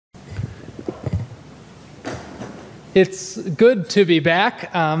It's good to be back.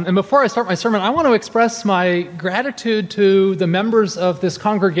 And before I start my sermon, I want to express my gratitude to the members of this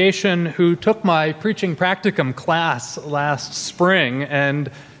congregation who took my preaching practicum class last spring and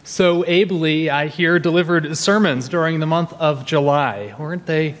so ably, I hear, delivered sermons during the month of July. Weren't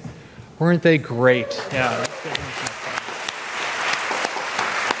they great? Yeah.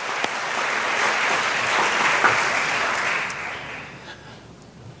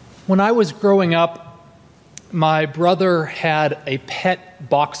 When I was growing up, my brother had a pet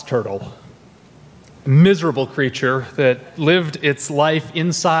box turtle, a miserable creature that lived its life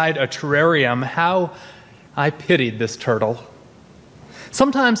inside a terrarium. How I pitied this turtle.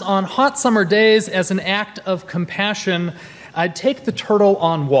 Sometimes on hot summer days, as an act of compassion, I'd take the turtle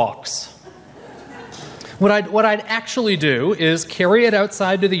on walks. What I'd actually do is carry it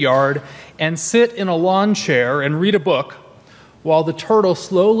outside to the yard and sit in a lawn chair and read a book while the turtle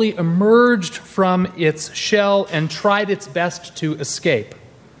slowly emerged from its shell and tried its best to escape.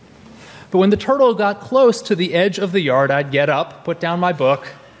 But when the turtle got close to the edge of the yard, I'd get up, put down my book,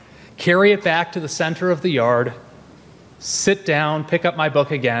 carry it back to the center of the yard, sit down, pick up my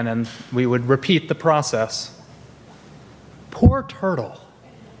book again, and we would repeat the process. Poor turtle.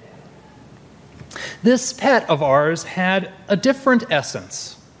 This pet of ours had a different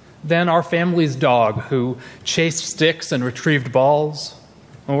essence than our family's dog, who chased sticks and retrieved balls,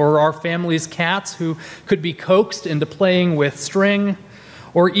 or our family's cats, who could be coaxed into playing with string,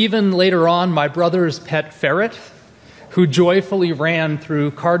 or even later on, my brother's pet ferret, who joyfully ran through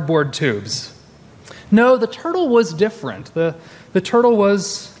cardboard tubes. No, the turtle was different. The turtle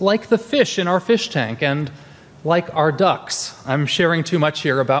was like the fish in our fish tank, and like our ducks. I'm sharing too much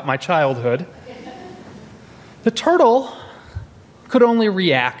here about my childhood. The turtle could only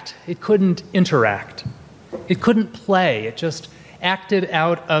react. It couldn't interact. It couldn't play. It just acted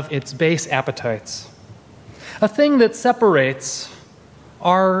out of its base appetites. A thing that separates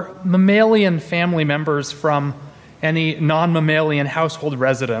our mammalian family members from any non-mammalian household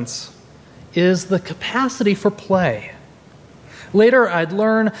residents is the capacity for play. Later, I'd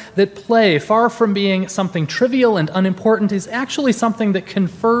learn that play, far from being something trivial and unimportant, is actually something that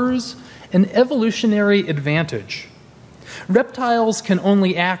confers an evolutionary advantage. Reptiles can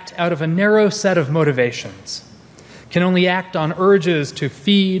only act out of a narrow set of motivations, can only act on urges to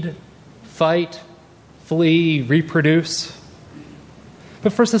feed, fight, flee, reproduce.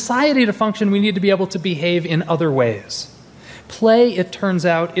 But for society to function, we need to be able to behave in other ways. Play, it turns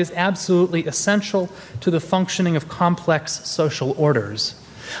out, is absolutely essential to the functioning of complex social orders.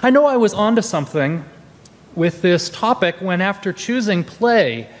 I know I was onto something with this topic when, after choosing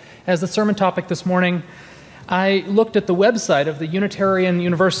play as the sermon topic this morning, I looked at the website of the Unitarian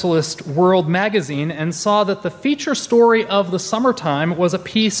Universalist World magazine and saw that the feature story of the summertime was a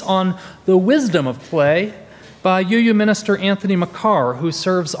piece on the wisdom of play by UU minister Anthony McCarr, who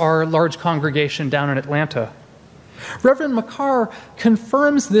serves our large congregation down in Atlanta. Reverend McCarr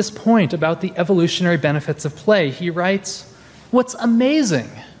confirms this point about the evolutionary benefits of play. He writes, "What's amazing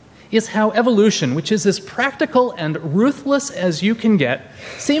is how evolution, which is as practical and ruthless as you can get,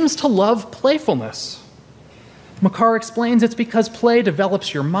 seems to love playfulness." McCarr explains it's because play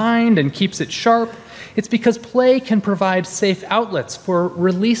develops your mind and keeps it sharp. It's because play can provide safe outlets for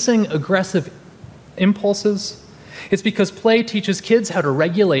releasing aggressive impulses. It's because play teaches kids how to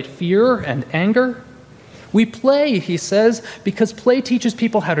regulate fear and anger. We play, he says, because play teaches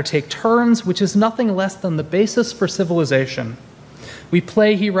people how to take turns, which is nothing less than the basis for civilization. We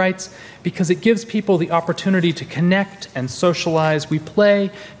play, he writes, because it gives people the opportunity to connect and socialize. We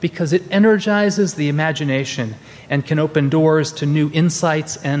play because it energizes the imagination and can open doors to new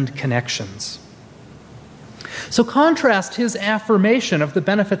insights and connections. So contrast his affirmation of the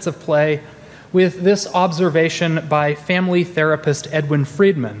benefits of play with this observation by family therapist Edwin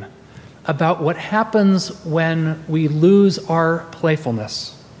Friedman about what happens when we lose our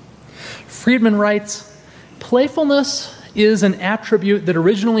playfulness. Friedman writes, "Playfulness is an attribute that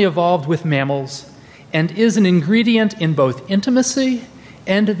originally evolved with mammals and is an ingredient in both intimacy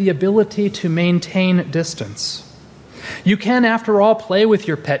and the ability to maintain distance. You can, after all, play with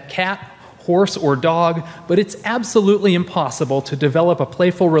your pet cat, horse, or dog, but it's absolutely impossible to develop a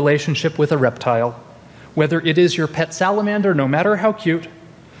playful relationship with a reptile, whether it is your pet salamander, no matter how cute,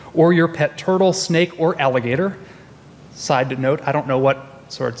 or your pet turtle, snake, or alligator." Side note, I don't know what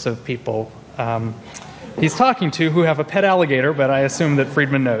sorts of people he's talking to who have a pet alligator, but I assume that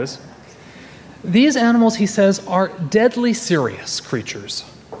Friedman knows. These animals, he says, are deadly serious creatures.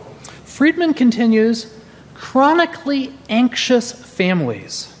 Friedman continues, chronically anxious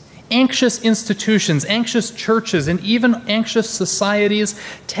families, anxious institutions, anxious churches, and even anxious societies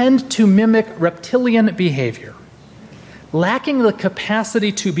tend to mimic reptilian behavior. Lacking the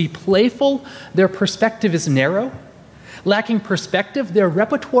capacity to be playful, their perspective is narrow. Lacking perspective, their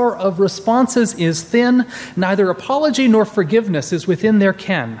repertoire of responses is thin. Neither apology nor forgiveness is within their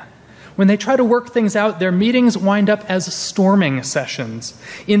ken. When they try to work things out, their meetings wind up as storming sessions.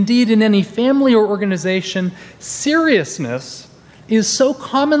 Indeed, in any family or organization, seriousness is so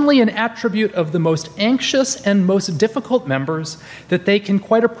commonly an attribute of the most anxious and most difficult members that they can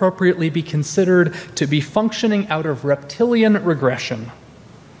quite appropriately be considered to be functioning out of reptilian regression.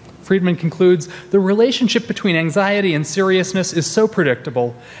 Friedman concludes, the relationship between anxiety and seriousness is so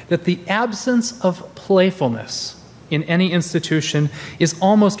predictable that the absence of playfulness in any institution is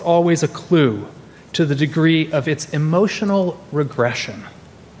almost always a clue to the degree of its emotional regression.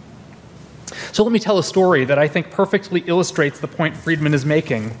 So let me tell a story that I think perfectly illustrates the point Friedman is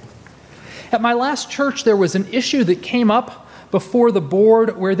making. At my last church, there was an issue that came up before the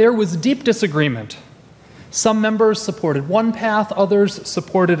board where there was deep disagreement. Some members supported one path, others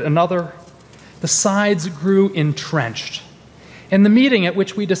supported another. The sides grew entrenched. In the meeting at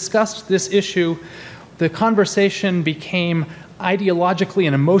which we discussed this issue, the conversation became ideologically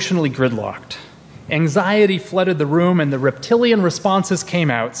and emotionally gridlocked. Anxiety flooded the room and the reptilian responses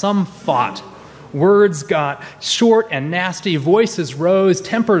came out. Some fought. Words got short and nasty, voices rose,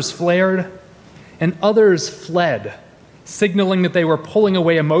 tempers flared, and others fled, signaling that they were pulling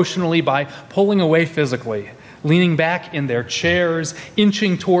away emotionally by pulling away physically, leaning back in their chairs,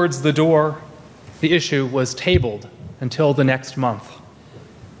 inching towards the door. The issue was tabled until the next month.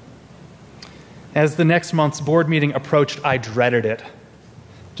 As the next month's board meeting approached, I dreaded it.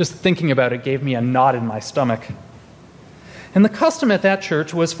 Just thinking about it gave me a knot in my stomach. And the custom at that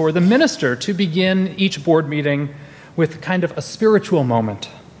church was for the minister to begin each board meeting with kind of a spiritual moment.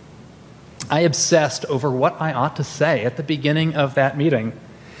 I obsessed over what I ought to say at the beginning of that meeting.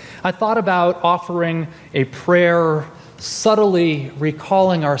 I thought about offering a prayer, subtly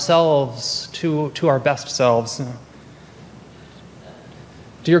recalling ourselves to our best selves.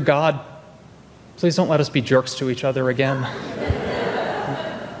 Dear God, please don't let us be jerks to each other again.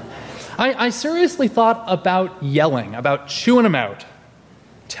 I seriously thought about yelling, about chewing them out,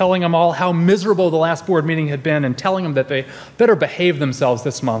 telling them all how miserable the last board meeting had been and telling them that they better behave themselves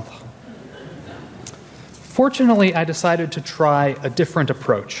this month. Fortunately, I decided to try a different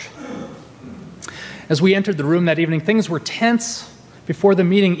approach. As we entered the room that evening, things were tense before the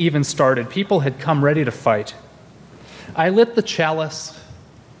meeting even started. People had come ready to fight. I lit the chalice,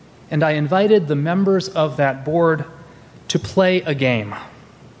 and I invited the members of that board to play a game.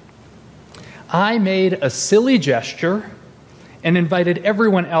 I made a silly gesture and invited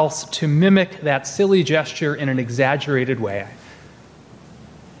everyone else to mimic that silly gesture in an exaggerated way.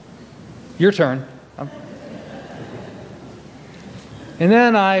 Your turn. And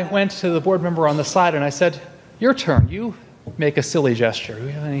then I went to the board member on the side and I said, your turn. You make a silly gesture. Do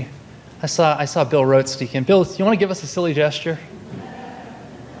we have any? I saw Bill Rote sneak in. Bill, you want to give us a silly gesture?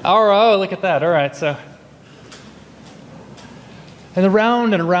 Oh, look at that. All right, so. And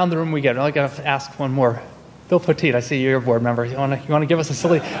around the room we get. I got to ask one more. Bill Petit, I see you're a board member. You want to give us a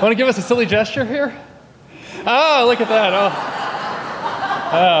silly gesture here? Oh, look at that.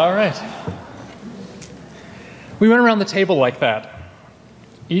 Oh, all right. We went around the table like that.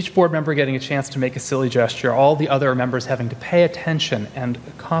 Each board member getting a chance to make a silly gesture, all the other members having to pay attention and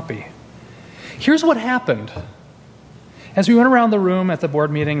copy. Here's what happened. As we went around the room at the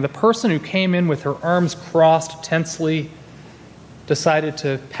board meeting, the person who came in with her arms crossed tensely decided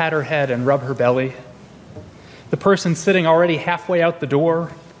to pat her head and rub her belly. The person sitting already halfway out the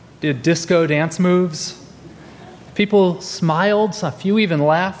door did disco dance moves. People smiled, a few even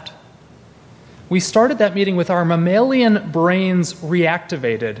laughed. We started that meeting with our mammalian brains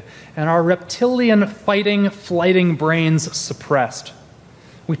reactivated and our reptilian flighting brains suppressed.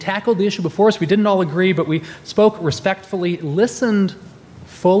 We tackled the issue before us. We didn't all agree, but we spoke respectfully, listened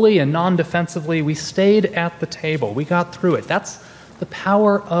fully and non-defensively. We stayed at the table. We got through it. That's the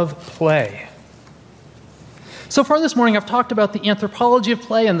power of play. So far this morning, I've talked about the anthropology of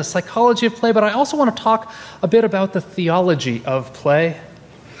play and the psychology of play, but I also want to talk a bit about the theology of play.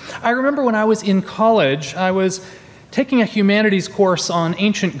 I remember when I was in college, I was taking a humanities course on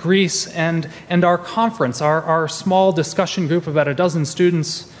ancient Greece, and our conference, our small discussion group of about a dozen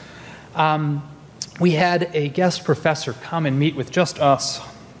students, we had a guest professor come and meet with just us.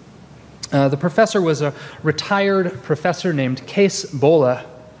 The professor was a retired professor named Case Bola,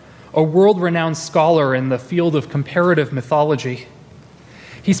 a world-renowned scholar in the field of comparative mythology.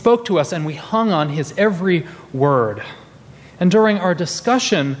 He spoke to us, and we hung on his every word. And during our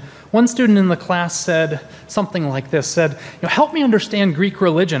discussion, One student in the class said something like this, help me understand Greek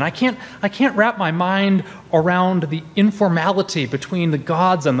religion. I can't wrap my mind around the informality between the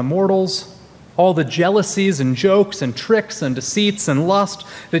gods and the mortals, all the jealousies and jokes and tricks and deceits and lust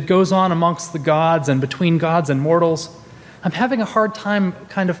that goes on amongst the gods and between gods and mortals. I'm having a hard time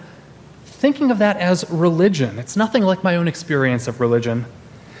kind of thinking of that as religion. It's nothing like my own experience of religion.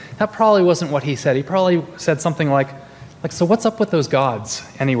 That probably wasn't what he said. He probably said something like, so what's up with those gods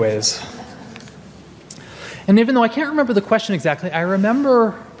anyways? And even though I can't remember the question exactly, I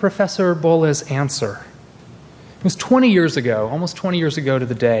remember Professor Bole's answer. It was 20 years ago, almost 20 years ago to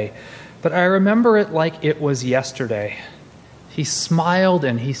the day, but I remember it like it was yesterday. He smiled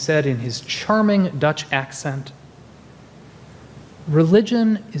and he said in his charming Dutch accent,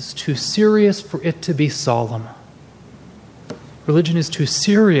 "Religion is too serious for it to be solemn. Religion is too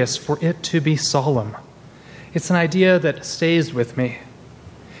serious for it to be solemn." It's an idea that stays with me.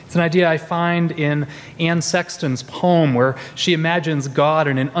 It's an idea I find in Anne Sexton's poem where she imagines God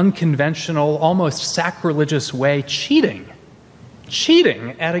in an unconventional, almost sacrilegious way, cheating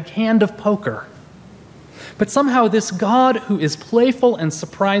at a hand of poker. But somehow this God who is playful and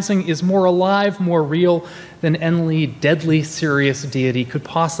surprising is more alive, more real than any deadly serious deity could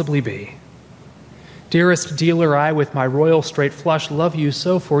possibly be. Dearest dealer, I with my royal straight flush love you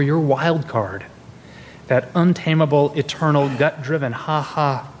so for your wild card. That untamable, eternal, gut-driven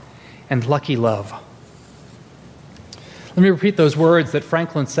ha-ha and lucky love. Let me repeat those words that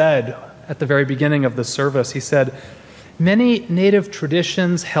Franklin said at the very beginning of the service. He said, "Many native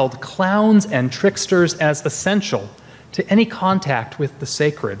traditions held clowns and tricksters as essential to any contact with the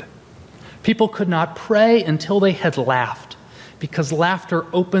sacred. People could not pray until they had laughed, because laughter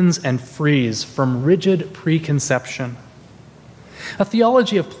opens and frees from rigid preconception. A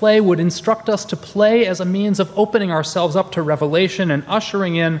theology of play would instruct us to play as a means of opening ourselves up to revelation and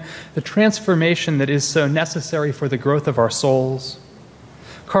ushering in the transformation that is so necessary for the growth of our souls.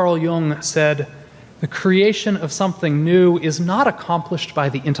 Carl Jung said, "The creation of something new is not accomplished by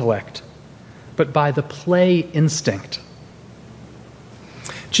the intellect, but by the play instinct."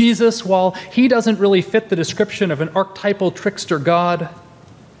 Jesus, while he doesn't really fit the description of an archetypal trickster God,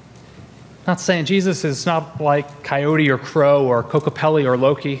 not saying Jesus is not like Coyote or Crow or Kokopelli or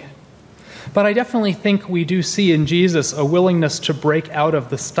Loki, but I definitely think we do see in Jesus a willingness to break out of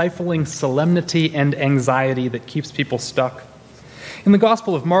the stifling solemnity and anxiety that keeps people stuck. In the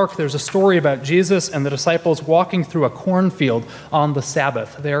Gospel of Mark, there's a story about Jesus and the disciples walking through a cornfield on the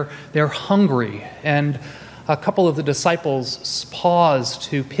Sabbath. They're hungry, and a couple of the disciples pause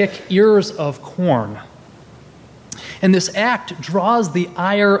to pick ears of corn. And this act draws the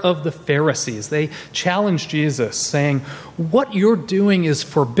ire of the Pharisees. They challenge Jesus, saying, "What you're doing is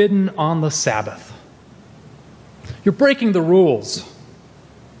forbidden on the Sabbath. You're breaking the rules."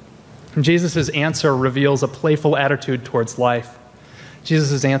 And Jesus' answer reveals a playful attitude towards life.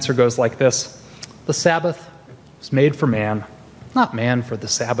 Jesus' answer goes like this: "The Sabbath was made for man, not man for the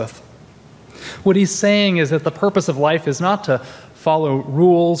Sabbath." What he's saying is that the purpose of life is not to follow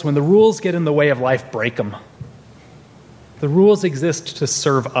rules. When the rules get in the way of life, break them. The rules exist to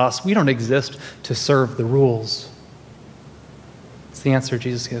serve us. We don't exist to serve the rules. It's the answer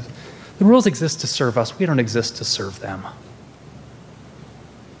Jesus gives. The rules exist to serve us. We don't exist to serve them.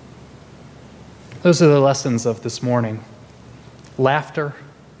 Those are the lessons of this morning. Laughter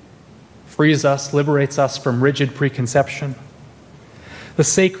frees us, liberates us from rigid preconception. The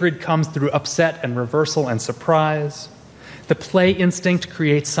sacred comes through upset and reversal and surprise. The play instinct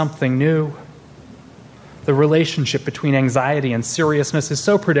creates something new. The relationship between anxiety and seriousness is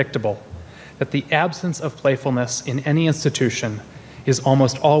so predictable that the absence of playfulness in any institution is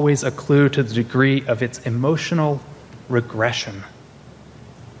almost always a clue to the degree of its emotional regression.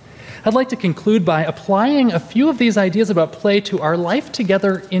 I'd like to conclude by applying a few of these ideas about play to our life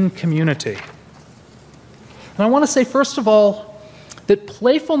together in community. And I want to say, first of all, that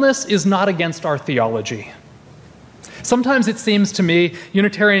playfulness is not against our theology. Sometimes it seems to me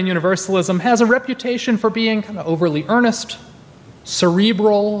Unitarian Universalism has a reputation for being kind of overly earnest,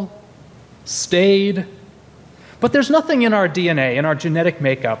 cerebral, staid. But there's nothing in our DNA, in our genetic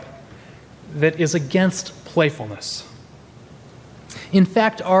makeup, that is against playfulness. In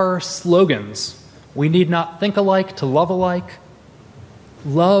fact, our slogans, "We need not think alike to love alike,"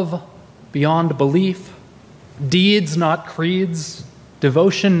 "Love beyond belief," "Deeds not creeds,"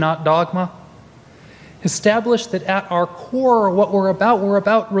 "Devotion not dogma," establish that at our core, what we're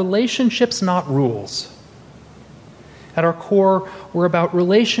about relationships, not rules. At our core, we're about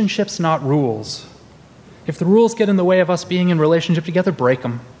relationships, not rules. If the rules get in the way of us being in relationship together, break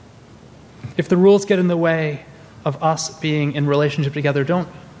them. If the rules get in the way of us being in relationship together, don't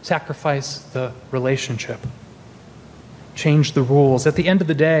sacrifice the relationship, change the rules. At the end of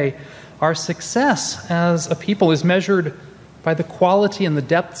the day, our success as a people is measured by the quality and the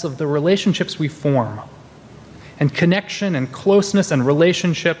depths of the relationships we form. And connection and closeness and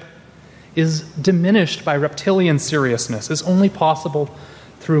relationship is diminished by reptilian seriousness, is only possible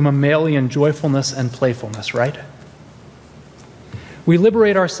through mammalian joyfulness and playfulness, right? We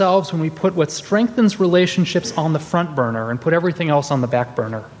liberate ourselves when we put what strengthens relationships on the front burner and put everything else on the back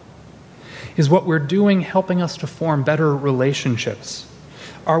burner. Is what we're doing helping us to form better relationships?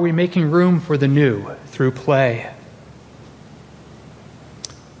 Are we making room for the new through play?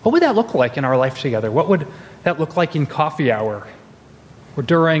 What would that look like in our life together? What would that look like in coffee hour or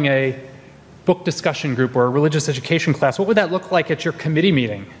during a book discussion group or a religious education class? What would that look like at your committee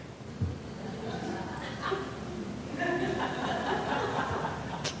meeting?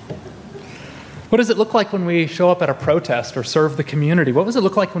 What does it look like when we show up at a protest or serve the community? What does it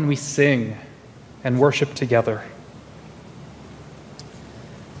look like when we sing and worship together?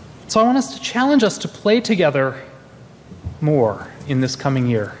 So I want us to challenge us to play together more in this coming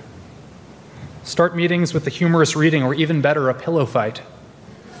year. Start meetings with a humorous reading, or even better, a pillow fight.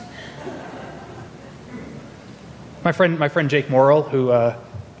 My friend Jake Morrill, who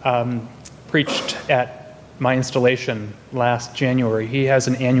preached at my installation last January, he has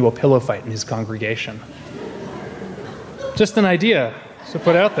an annual pillow fight in his congregation. Just an idea to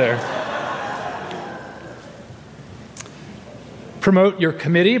put out there. Promote your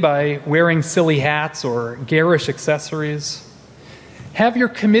committee by wearing silly hats or garish accessories. Have your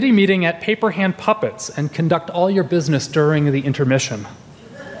committee meeting at paper hand puppets and conduct all your business during the intermission.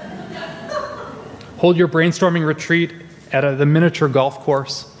 Hold your brainstorming retreat at the miniature golf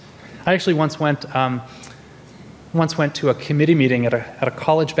course. I actually once went to a committee meeting at a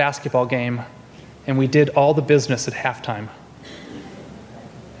college basketball game, and we did all the business at halftime.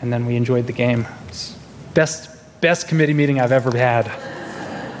 And then we enjoyed the game. It's best committee meeting I've ever had.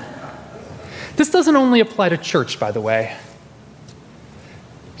 This doesn't only apply to church, by the way.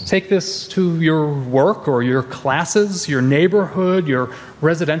 Take this to your work or your classes, your neighborhood, your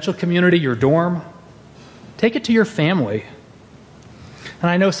residential community, your dorm. Take it to your family. And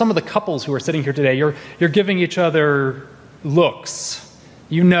I know some of the couples who are sitting here today, you're giving each other looks.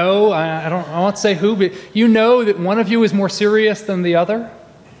 You know, I won't say who, but you know that one of you is more serious than the other.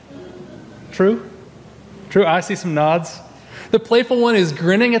 True? True, I see some nods. The playful one is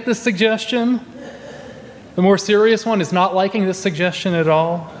grinning at this suggestion. The more serious one is not liking this suggestion at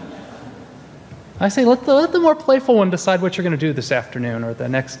all. I say, let the more playful one decide what you're going to do this afternoon or the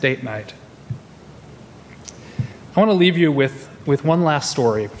next date night. I want to leave you with one last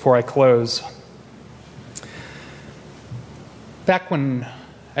story before I close. Back when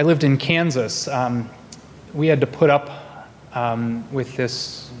I lived in Kansas, we had to put up with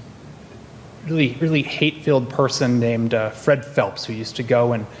this really hate-filled person named Fred Phelps, who used to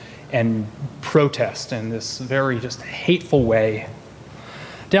go and protest in this very just hateful way.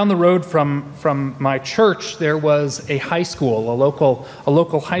 Down the road from my church, there was a high school, a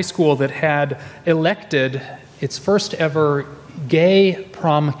local high school that had elected its first ever gay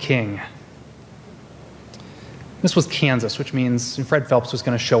prom king. This was Kansas, which means Fred Phelps was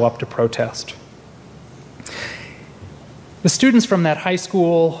going to show up to protest. The students from that high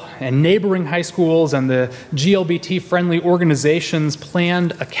school and neighboring high schools and the GLBT-friendly organizations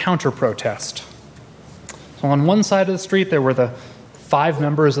planned a counter-protest. So on one side of the street, there were the 5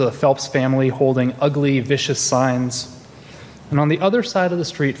 members of the Phelps family holding ugly, vicious signs. And on the other side of the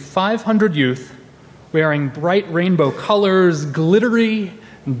street, 500 youth wearing bright rainbow colors, glittery,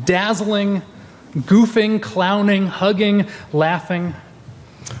 dazzling, goofing, clowning, hugging, laughing.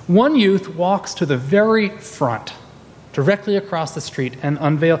 One youth walks to the very front, directly across the street, and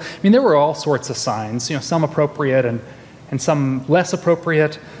there were all sorts of signs, some appropriate and some less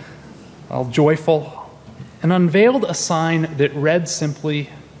appropriate, all joyful, and unveiled a sign that read simply,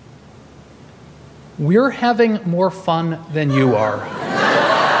 "We're having more fun than you are."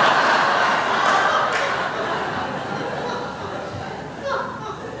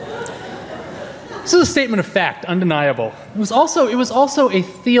 This is a statement of fact, undeniable. It was also a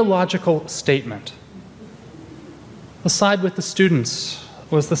theological statement. The side with the students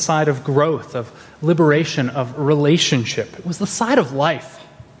was the side of growth, of liberation, of relationship. It was the side of life.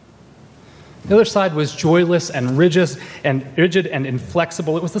 The other side was joyless and rigid and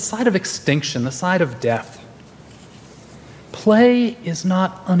inflexible. It was the side of extinction, the side of death. Play is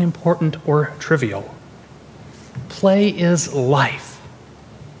not unimportant or trivial. Play is life.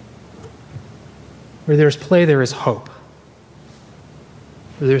 Where there's play, there is hope.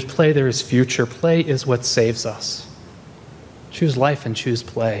 Where there's play, there is future. Play is what saves us. Choose life and choose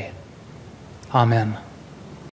play. Amen.